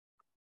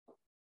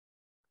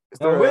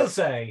 I will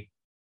say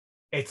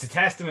it's a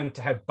testament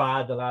to how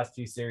bad the last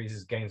few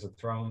series of Game of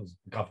Thrones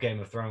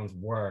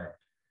were,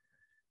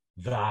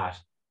 that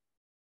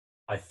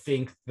I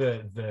think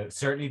the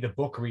certainly the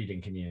book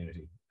reading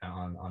community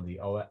on the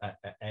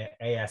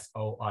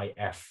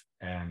ASOIF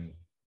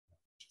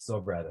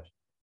subreddit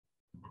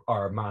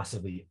are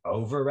massively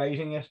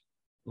overrating it.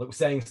 Look,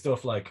 saying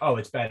stuff like, "Oh,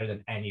 it's better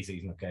than any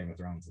season of Game of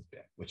Thrones has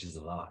been," which is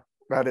a lie.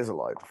 That is a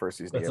lie. The first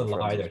season. That's a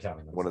lie. They're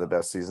telling us. One of the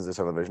best seasons of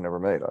television ever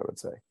made, I would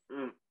say.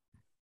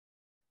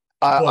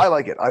 I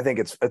like it. I think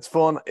it's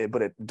fun,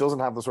 but it doesn't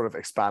have the sort of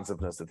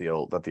expansiveness that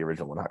the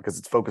original one had, because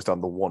it's focused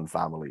on the one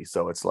family.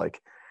 So it's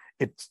like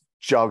it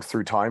jogs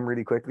through time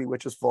really quickly,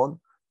 which is fun,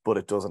 but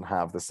it doesn't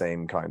have the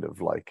same kind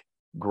of like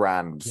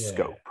grand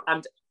scope.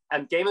 And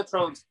Game of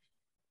Thrones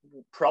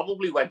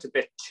probably went a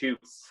bit too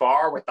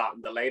far with that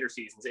in the later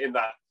seasons, in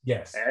that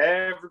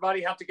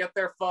everybody had to get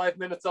their 5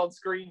 minutes on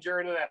screen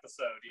during an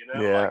episode,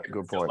 Yeah,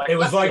 good point. It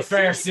was like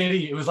Fair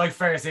City. It was like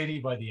Fair City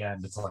by the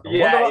end. It's like,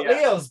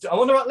 I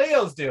wonder what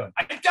Leo's doing.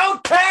 I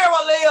don't care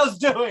what Leo's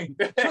doing.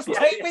 Just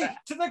take me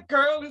to the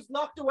girl who's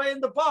locked away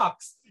in the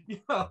box. You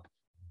know.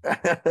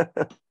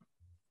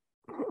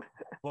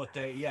 But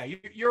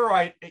you're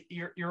right.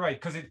 You're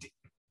right, because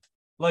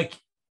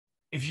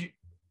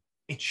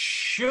it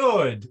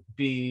should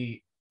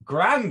be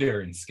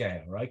grander in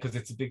scale, right? Because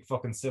it's a big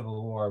fucking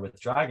civil war with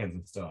dragons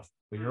and stuff.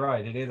 But you're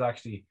right, it is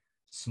actually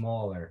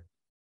smaller.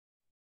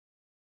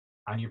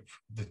 And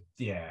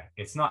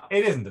it's not.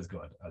 It isn't as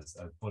good as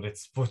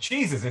but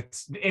Jesus,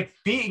 it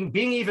being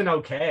even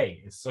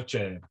okay is such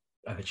an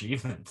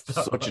achievement.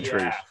 Such a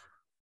treat.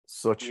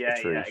 Such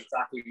a treat. Yeah,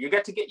 exactly. You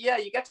get to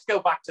go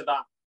back to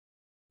that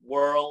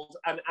world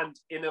and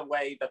in a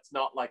way that's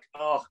not like,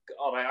 oh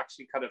God, I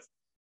actually kind of,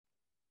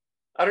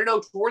 I don't know,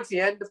 towards the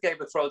end of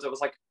Game of Thrones, I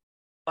was like,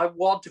 I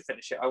want to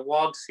finish it. I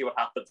want to see what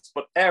happens.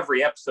 But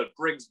every episode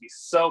brings me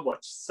so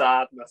much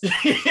sadness.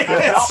 Not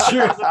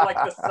because of like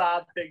the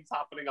sad things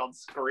happening on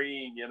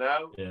screen, you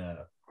know?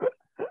 Yeah.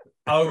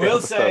 I will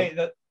say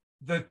that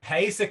the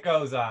pace it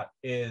goes at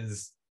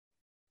is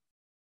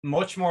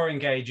much more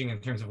engaging in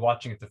terms of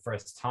watching it the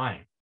first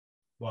time.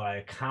 Well,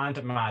 I can't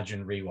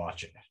imagine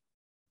rewatching it.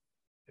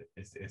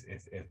 Is the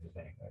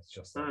thing. It's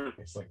just like,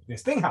 it's like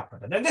this thing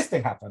happened and then this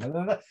thing happened and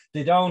then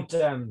they don't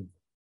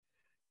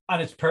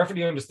and it's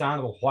perfectly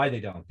understandable why they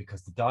don't,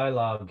 because the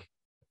dialogue,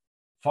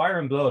 Fire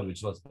and Blood,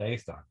 which was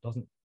based on,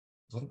 doesn't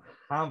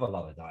have a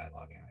lot of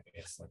dialogue in it.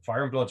 It's like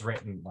Fire and Blood's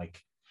written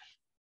like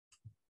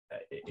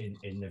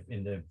in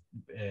the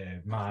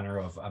manner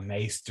of a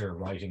maester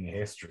writing a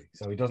history.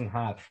 So he doesn't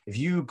have. If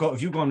you go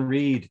and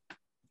read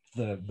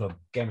the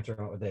Game of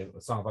Thrones, the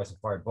Song of Ice and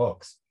Fire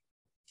books,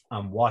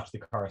 and watch the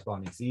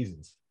corresponding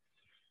seasons,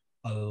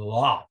 a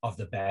lot of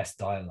the best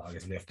dialogue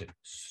is lifted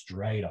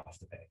straight off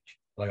the page.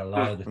 Like a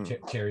lot of the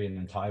Tyrion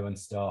and Tywin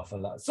stuff.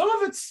 Some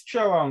of it's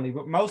show only,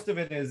 but most of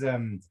it is. I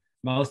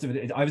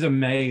was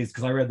amazed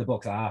because I read the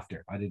books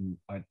after. I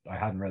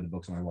hadn't read the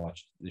books when I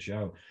watched the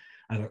show.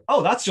 And I was like,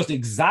 oh, that's just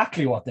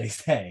exactly what they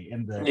say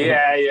in the.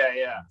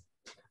 Yeah.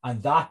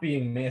 And that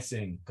being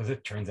missing, because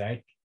it turns out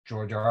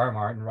George R.R.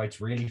 Martin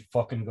writes really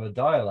fucking good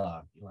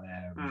dialogue.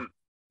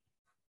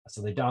 So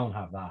they don't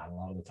have that. A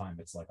lot of the time,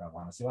 it's like, I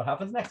want to see what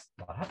happens next.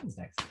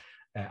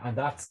 And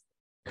that's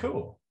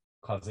cool,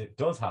 because it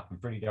does happen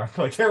pretty dark.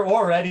 Like they're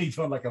already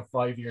done like a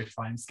 5-year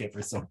time skip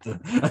or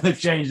something, and they've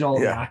changed all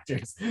the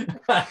actors,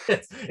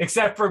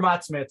 except for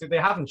Matt Smith. They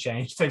haven't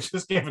changed. They've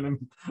just given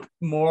him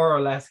more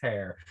or less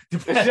hair,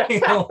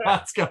 depending on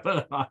what's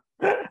going on.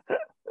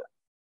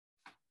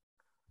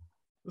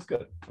 It's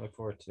good. I look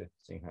forward to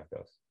seeing how it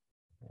goes.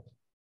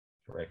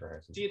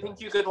 Do you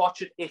think you could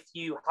watch it if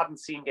you hadn't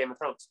seen Game of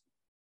Thrones?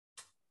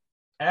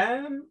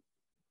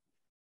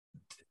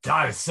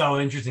 That is so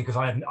interesting, because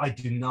I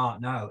do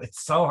not know.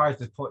 It's so hard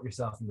to put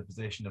yourself in the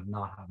position of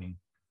not having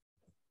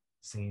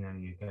seen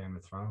any Game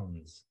of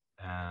Thrones.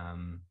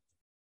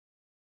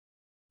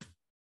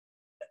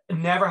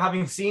 Never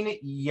having seen it,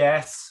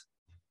 yes.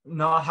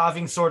 Not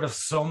having sort of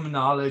some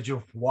knowledge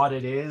of what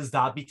it is,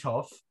 that'd be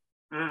tough.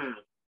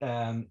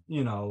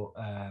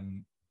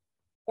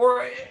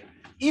 Or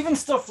even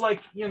stuff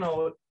like,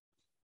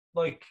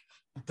 like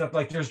that,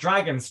 like there's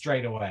dragons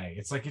straight away.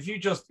 It's like if you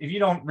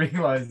don't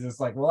realize, it's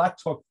like, well, that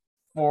took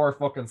 4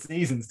 fucking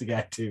seasons to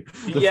get to.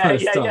 Yeah.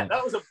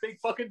 That was a big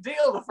fucking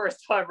deal the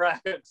first time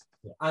round.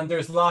 And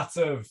there's lots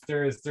of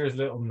there's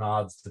little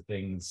nods to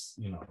things,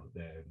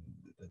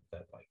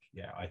 that like,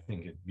 I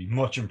think it'd be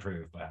much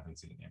improved by having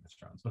seen Game of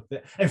Thrones. But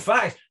in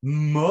fact,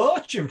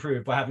 much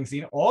improved by having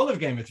seen all of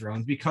Game of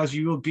Thrones, because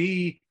you will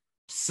be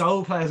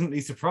so pleasantly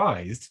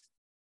surprised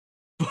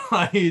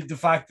by the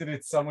fact that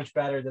it's so much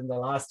better than the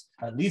last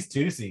at least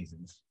 2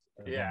 seasons.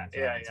 Which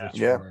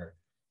were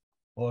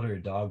utter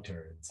dog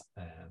turds.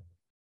 And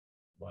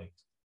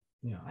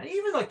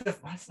even like the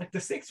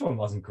 6th one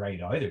wasn't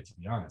great either, to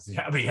be honest.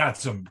 Yeah, but he had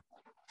some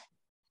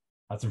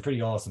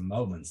pretty awesome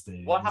moments.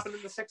 What happened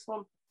in the 6th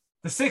one?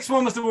 The 6th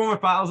one was the one with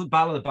Battle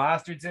of the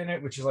Bastards in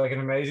it, which is like an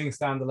amazing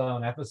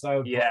standalone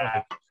episode.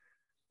 Yeah,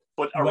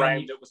 but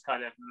around it was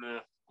kind of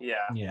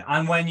yeah.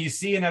 And when you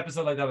see an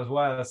episode like that as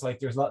well, it's like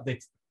there's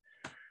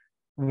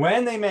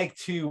when they make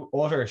 2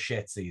 utter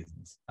shit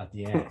seasons at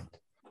the end,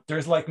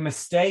 there's like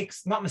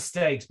not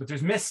mistakes, but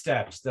there's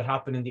missteps that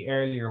happen in the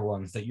earlier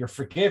ones that you're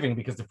forgiving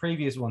because the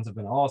previous ones have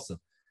been awesome.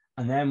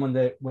 And then when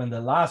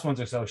the last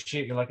ones are so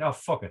shit, you're like, oh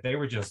fuck it, they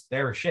were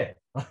shit.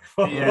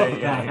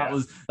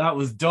 That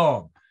was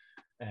dumb.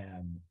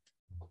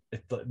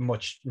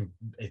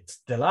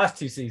 It's the last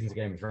 2 seasons of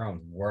Game of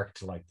Thrones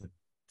worked like the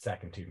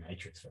second 2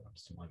 Matrix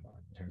films, to my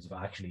mind, in terms of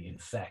actually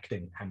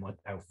infecting how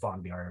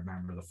fondly I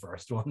remember the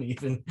first one,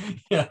 even.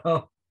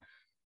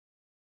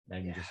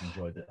 Maybe just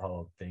enjoyed the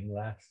whole thing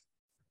less.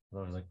 I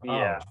was like,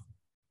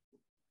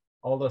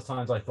 all those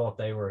times I thought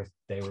they were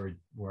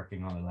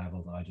working on a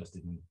level that I just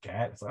didn't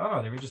get. It's like, oh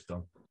no, they were just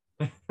dumb.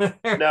 No, they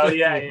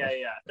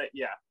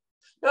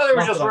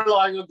were just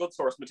relying on good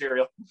source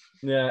material.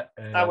 Yeah.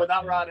 And when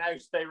that ran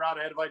out, they ran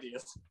out of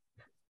ideas.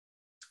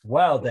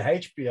 Well, the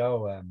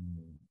HBO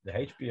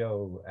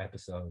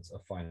episodes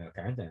of Final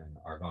Countdown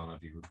are going to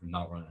be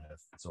not running out of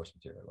source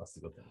material. That's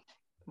the good thing.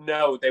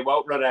 No, they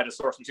won't run out of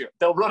source material.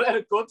 They'll run out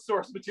of good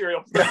source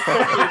material.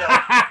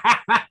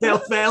 They'll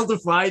fail to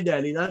find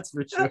any, that's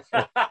for sure.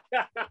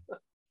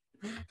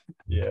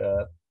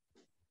 Yeah.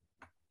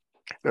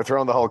 They're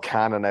throwing the whole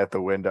canon out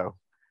the window.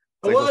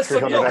 It's Well, like those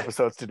 300 yeah.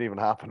 episodes didn't even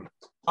happen.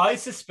 I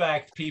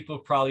suspect people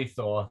probably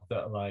thought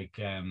that, like,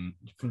 in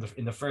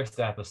the first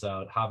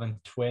episode, having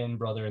twin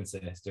brother and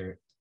sister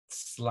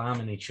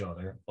slamming each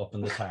other up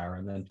in the tower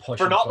and then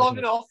pushing. For not long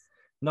enough.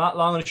 Not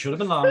long, it should have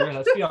been longer,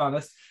 let's be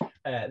honest.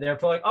 They're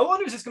probably like, I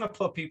wonder if this is going to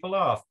put people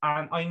off.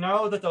 And I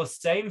know that those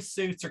same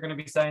suits are going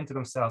to be saying to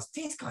themselves,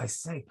 these guys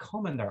say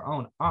come in their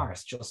own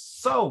arse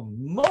just so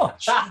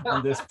much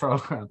on this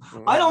program.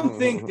 I don't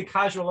think the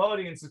casual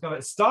audience is going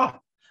to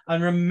stop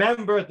and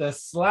remember the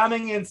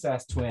slamming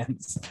incest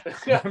twins.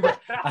 Remember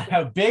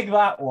how big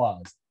that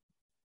was.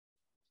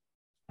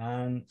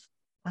 And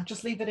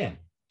just leave it in.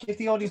 Give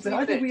the audience,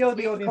 I think we owe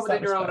the audience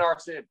coming in your own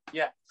arse in.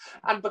 Yeah.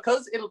 And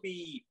because it'll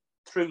be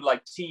through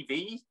like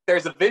TV,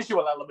 there's a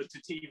visual element to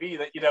TV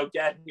that you don't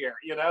get here,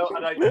 you know,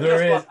 and I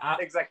just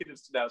want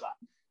executives to know that.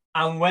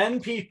 And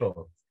when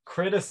people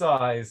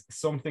criticize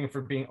something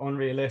for being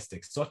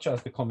unrealistic, such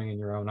as becoming in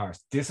your own arse,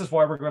 this is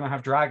why we're going to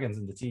have dragons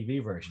in the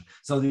TV version,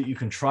 so that you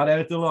can trot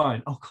out the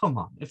line, oh come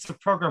on, it's a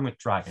program with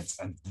dragons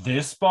and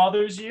this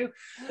bothers you.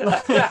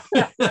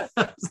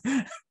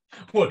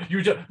 What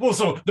you just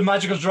so the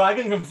magical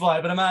dragon can fly,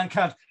 but a man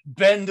can't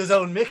bend his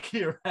own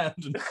Mickey around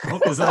and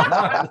fuck his own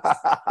arms.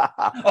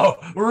 Oh,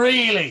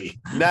 really?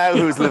 Now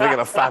who's living in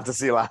a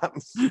fantasy land?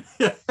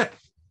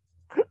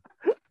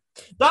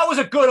 That was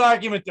a good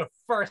argument the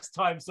first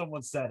time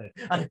someone said it,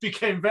 and it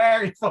became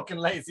very fucking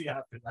lazy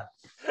after that.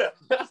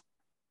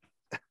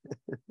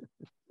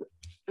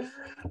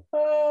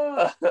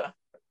 What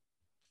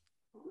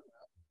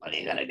are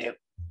you gonna do?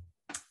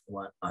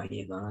 What are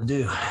you gonna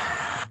do?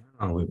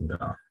 Oh, we can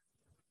go.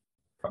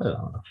 Probably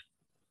not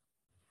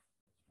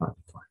enough.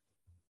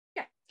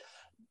 Yeah.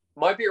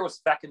 My beer was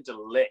fucking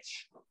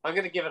delish. I'm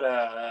going to give it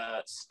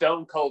a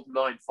stone cold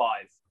 9.5.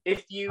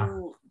 If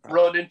you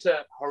run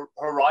into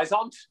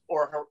Horizont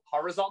or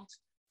Horizont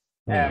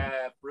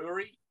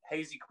Brewery,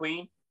 Hazy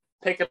Queen,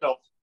 pick it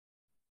up.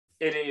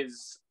 It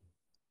is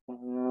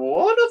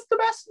one of the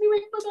best New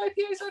England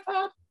IPAs I've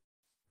had.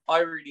 I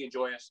really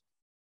enjoy it.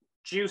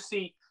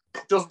 Juicy,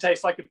 doesn't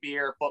taste like a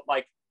beer, but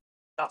like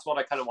that's what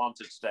I kind of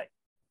wanted today.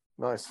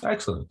 Nice.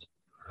 Excellent.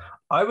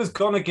 I was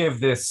going to give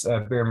this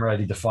Beer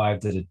Moretti the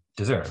 5 that it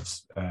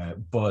deserves,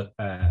 but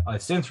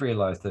I've since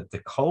realized that the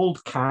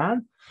cold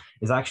can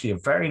is actually a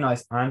very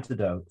nice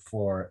antidote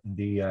for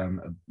the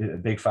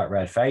big fat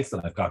red face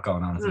that I've got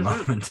going on at the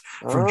moment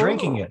from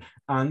drinking it.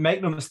 And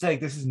make no mistake,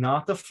 this is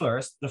not the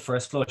first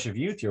flush of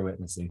youth you're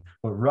witnessing,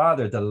 but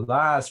rather the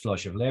last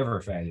flush of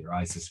liver failure,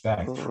 I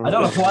suspect. I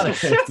don't know what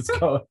it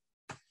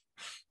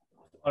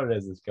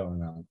is that's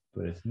going on,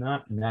 but it's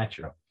not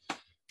natural.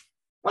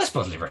 Well, I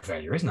suppose liver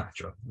failure is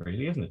natural,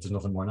 really, isn't it? There's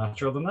nothing more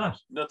natural than that.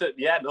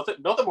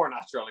 Nothing more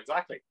natural,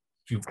 exactly.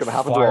 If you it's gonna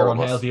happen to all of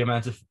us.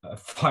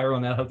 Fire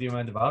unhealthy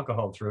amount of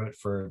alcohol through it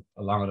for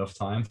a long enough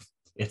time,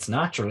 it's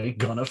naturally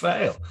gonna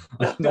fail.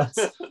 God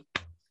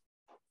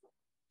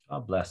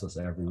bless us,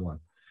 everyone.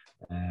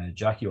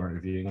 Jack, you aren't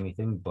reviewing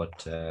anything,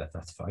 but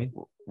that's fine.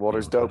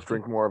 Water's dope.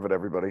 Drink more of it,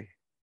 everybody.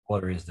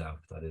 Water is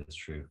dope. That is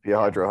true. Be a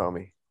hydro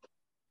homie.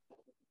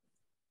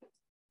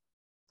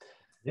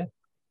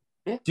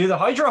 Yeah. Do the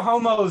hydro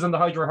homos and the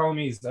hydro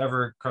homies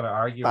ever kind of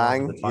argue?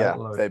 Bang, over the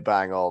title, yeah, they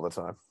bang all the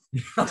time.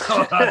 I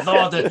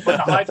thought that,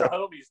 but the hydro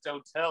homies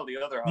don't tell the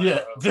other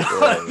hydro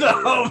homies. The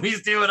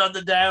homies do it on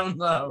the down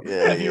low.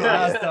 If you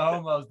ask the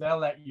homos, they'll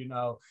let you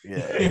know.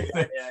 Yeah.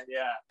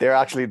 They're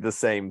actually the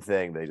same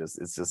thing. It's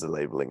just a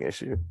labeling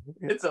issue.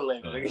 It's a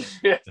labeling issue.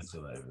 It's a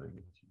labeling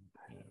issue.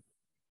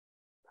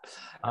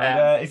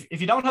 And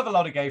if you don't have a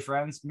lot of gay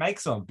friends, make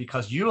some,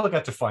 because you will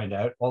get to find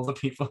out all the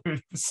people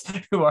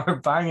who are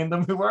banging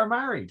them who are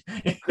married,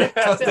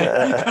 because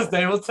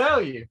they will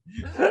tell you.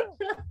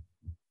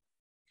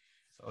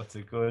 So it's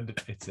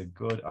a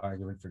good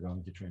argument for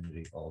going to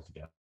Trinity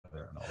altogether.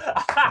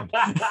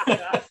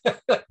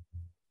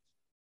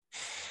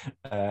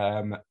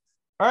 All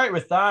right,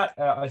 with that,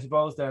 I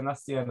suppose then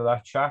that's the end of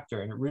that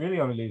chapter, and it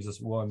really only leaves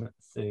us one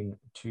thing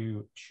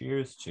to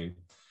cheers to.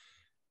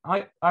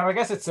 I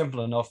guess it's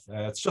simple enough.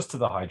 It's just to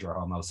the hydro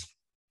homos.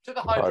 To the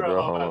hydro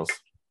homos.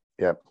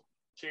 Yep.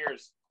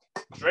 Cheers.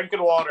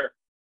 Drinking water.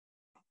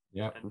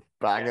 Yep.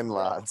 Banging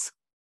lads.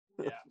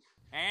 Yeah.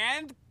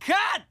 And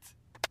cut!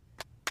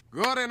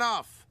 Good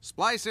enough.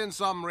 Splice in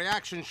some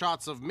reaction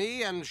shots of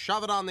me and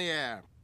shove it on the air.